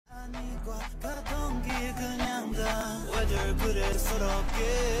가던 길 그냥 가 왜들 그래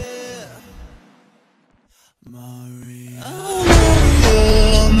서럽게 Maria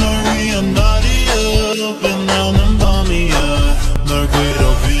Maria Maria 빛나는 밤이야 널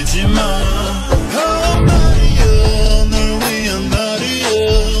괴롭히지 마 Oh Maria 널 위한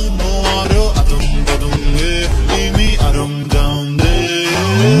날이야 뭐하려 아둥바둥해 이미 아름다운데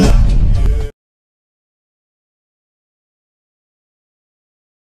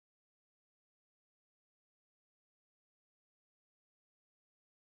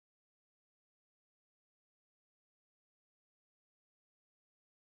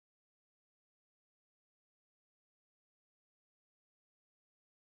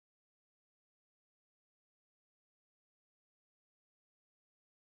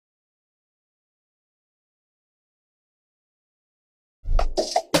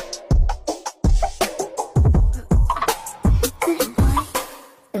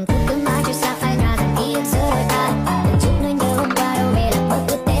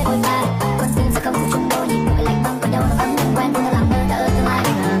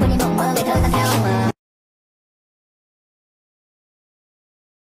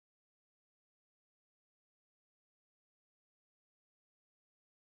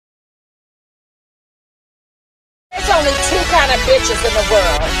There's only two kind of bitches in the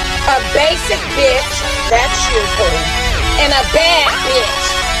world. A basic bitch, that's you, Pooh. And a bad bitch,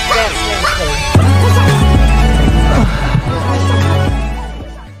 that's me, Pooh.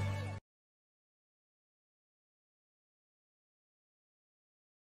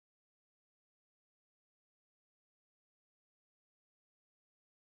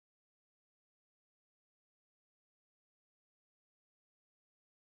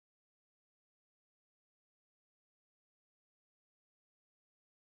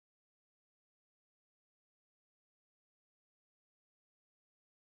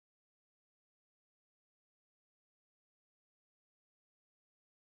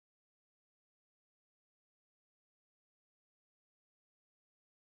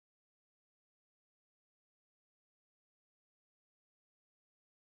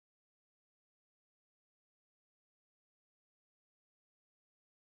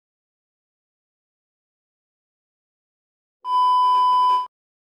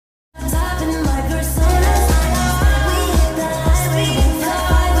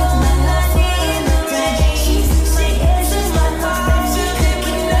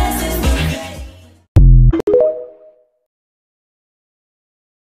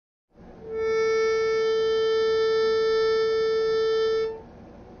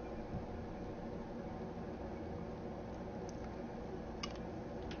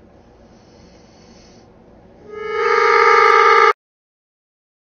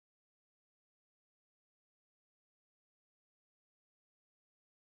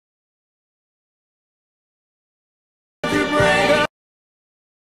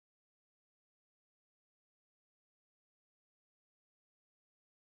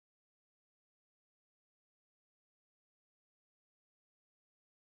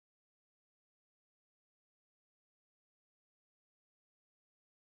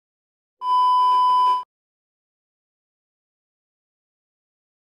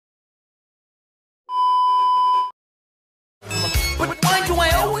 But why do I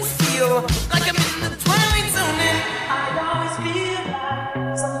always feel like I'm in the Twilight Zone and I always feel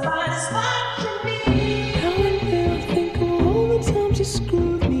like somebody's watching me? How and then I think of all the times you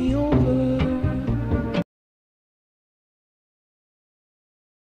screwed me over.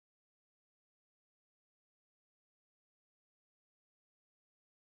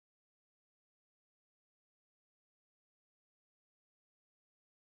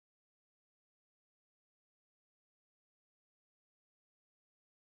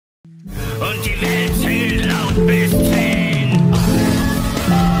 Und die Welt zählt laut bis 10.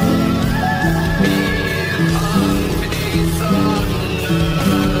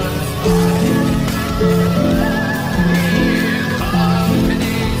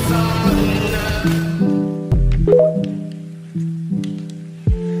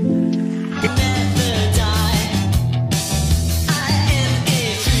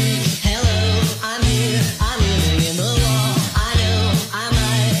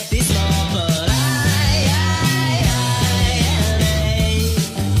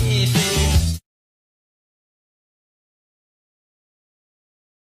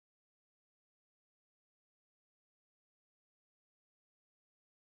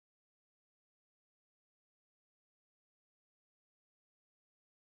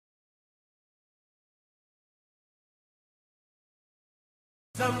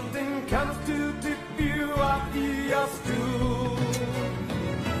 Something comes to tip you off the stool.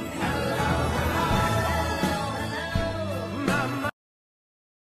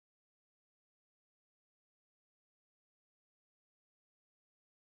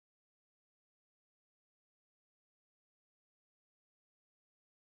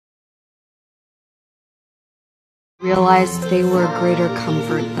 Realized they were a greater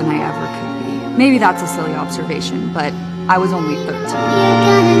comfort than I ever could be. Maybe that's a silly observation, but I was only 13. You're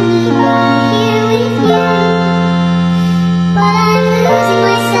gonna need one here with me. But I'm losing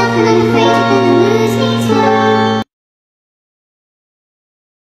myself and I'm afraid you're gonna lose me too.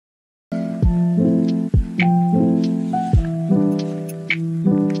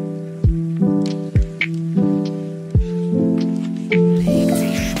 Legt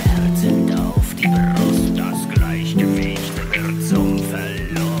sich schmerzend auf die Brust, das Gleichgewicht wird zum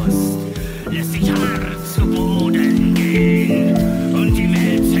Verlust. Lässt sich hart zu Boden gehen und die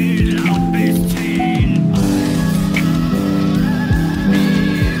Welt zählt laut bis 10.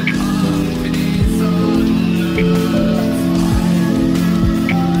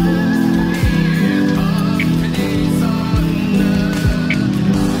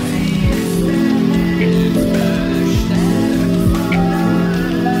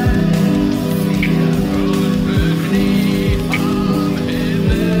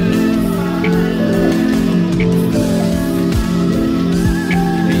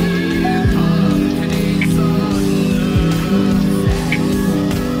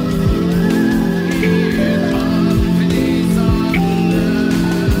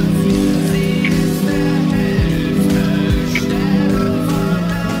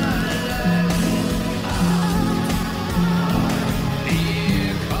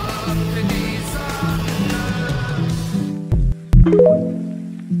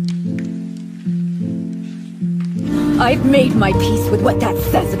 I've made my peace with what that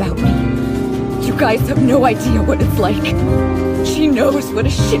says about me. You guys have no idea what it's like. She knows what a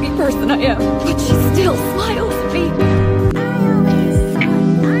shitty person I am, but she still smiles at me. I always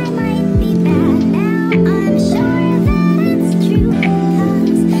thought I might be bad. Now I'm sure that it's true.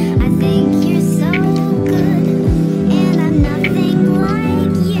 'Cause I think you're so good, and I'm nothing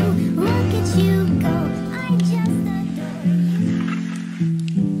like you. Look at you go, I just adore you.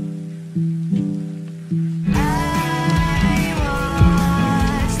 I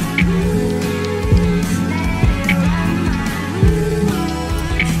was loose,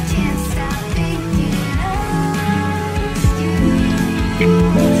 can't stop thinking of you. I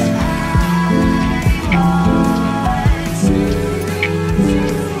was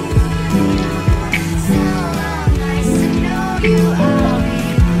so nice to know you. I'll be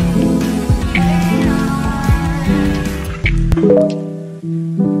moving on.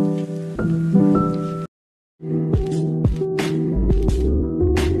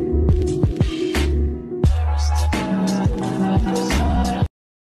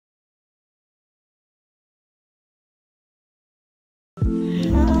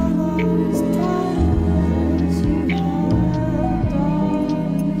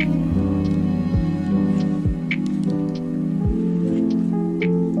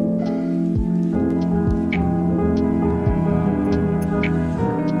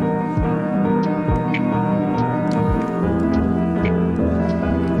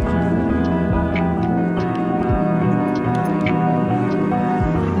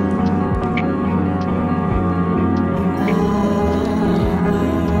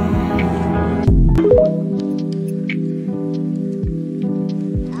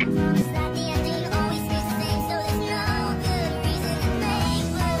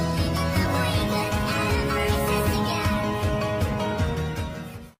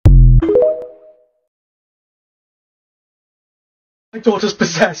 My daughter's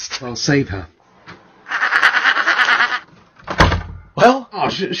possessed. I'll save her. Well? Oh,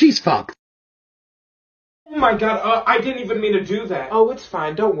 she's fucked. Oh my god, I didn't even mean to do that. Oh, it's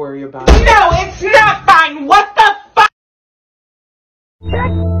fine, don't worry about it. No, it's not fine. What the fuck?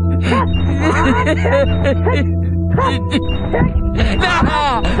 No!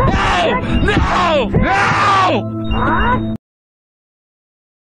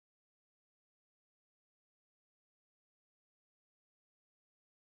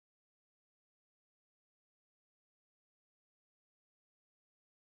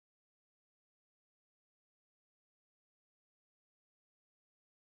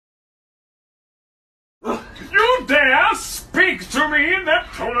 You dare speak to me in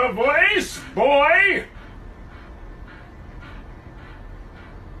that tone of voice, boy?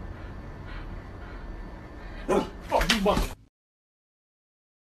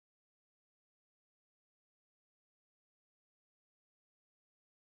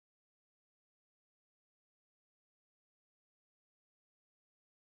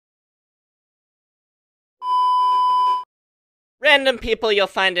 Random people you'll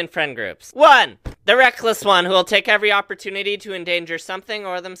find in friend groups. 1. The reckless one who will take every opportunity to endanger something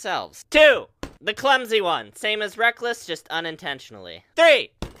or themselves. 2. The clumsy one, same as reckless, just unintentionally.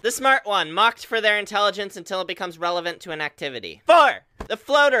 3. The smart one, mocked for their intelligence until it becomes relevant to an activity. 4. The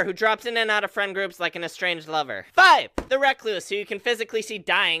floater, who drops in and out of friend groups like an estranged lover. 5. The recluse, who you can physically see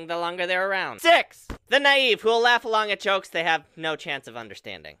dying the longer they're around. 6. The naive, who will laugh along at jokes they have no chance of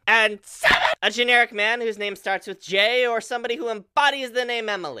understanding. And 7. A generic man whose name starts with J, or somebody who embodies the name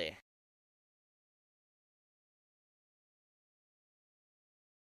Emily.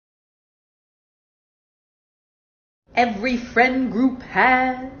 Every friend group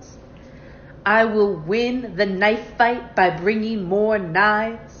has. I will win the knife fight by bringing more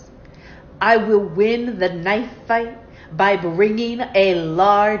knives. I will win the knife fight by bringing a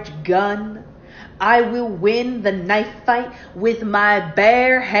large gun. I will win the knife fight with my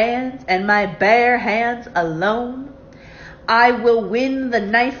bare hands and my bare hands alone. I will win the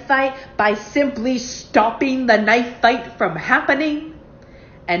knife fight by simply stopping the knife fight from happening.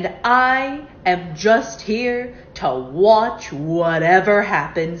 And I am just here to watch whatever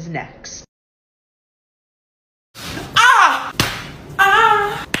happens next.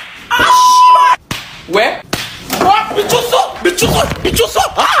 왜? 와 미쳤어!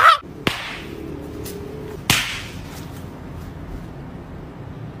 아!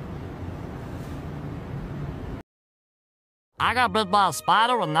 I got bit by a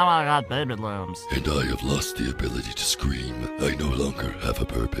spider and now I got baby limbs. And I have lost the ability to scream. I no longer have a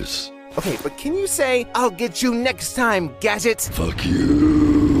purpose. Okay, but can you say, I'll get you next time, gadget? Fuck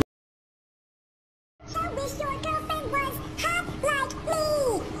you. I wish your girlfriend was hot like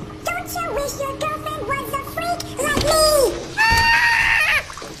me. Don't you wish your girlfriend was a freak like me? Ah!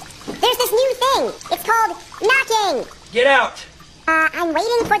 There's this new thing. It's called knocking. Get out! I'm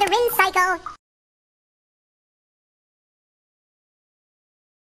waiting for the ring cycle.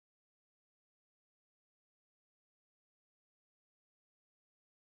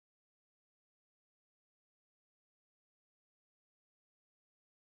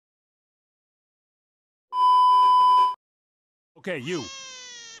 Okay, you.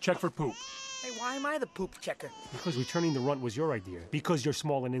 Check for poop. Hey, why am I the poop checker? Because returning the runt was your idea. Because you're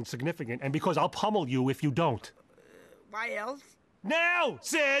small and insignificant. And because I'll pummel you if you don't. Why else? Now,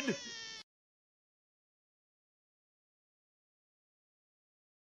 Sid!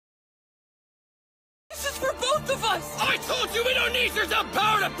 This is for both of us! I told you we don't need your dumb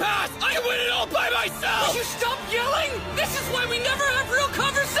power to pass! I can win it all by myself! Will you stop yelling? This is why we never have real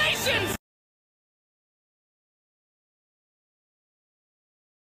conversations!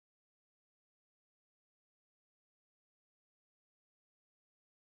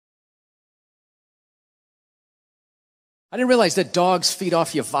 I didn't realize that dogs feed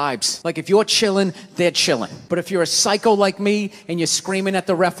off your vibes. Like, if you're chilling, they're chilling. But if you're a psycho like me and you're screaming at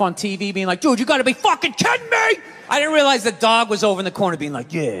the ref on TV being like, dude, you gotta be fucking kidding me! I didn't realize the dog was over in the corner being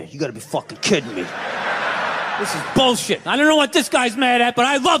like, yeah, you gotta be fucking kidding me. This is bullshit. I don't know what this guy's mad at, but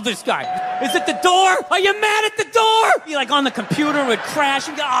I love this guy. Is it the door? Are you mad at the door? You're like on the computer and would crash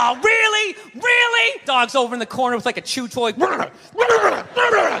and go, oh, really? Really? Dog's over in the corner with like a chew toy.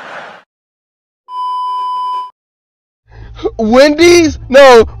 Wendy's?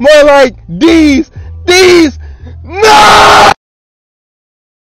 No, more like D's. D's. No!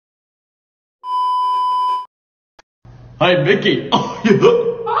 Hi, Mickey. Oh, yeah.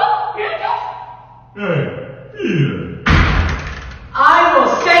 I will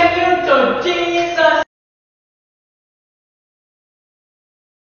send you to Jesus.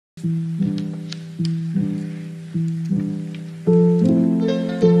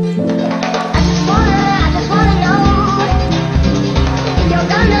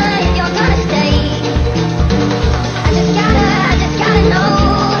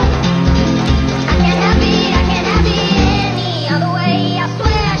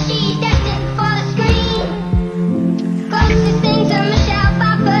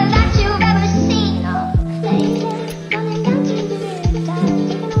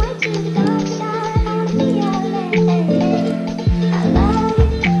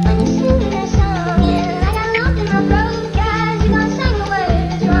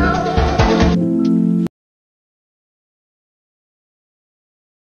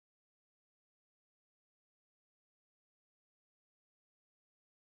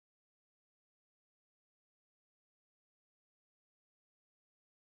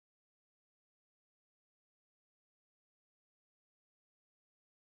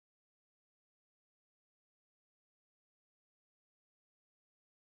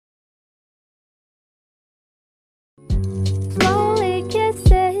 Slowly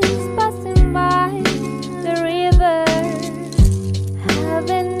kisses passing by the river. I've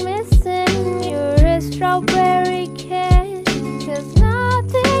been missing your strawberry kiss, 'cause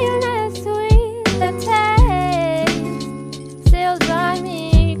nothing as sweet the taste still drives me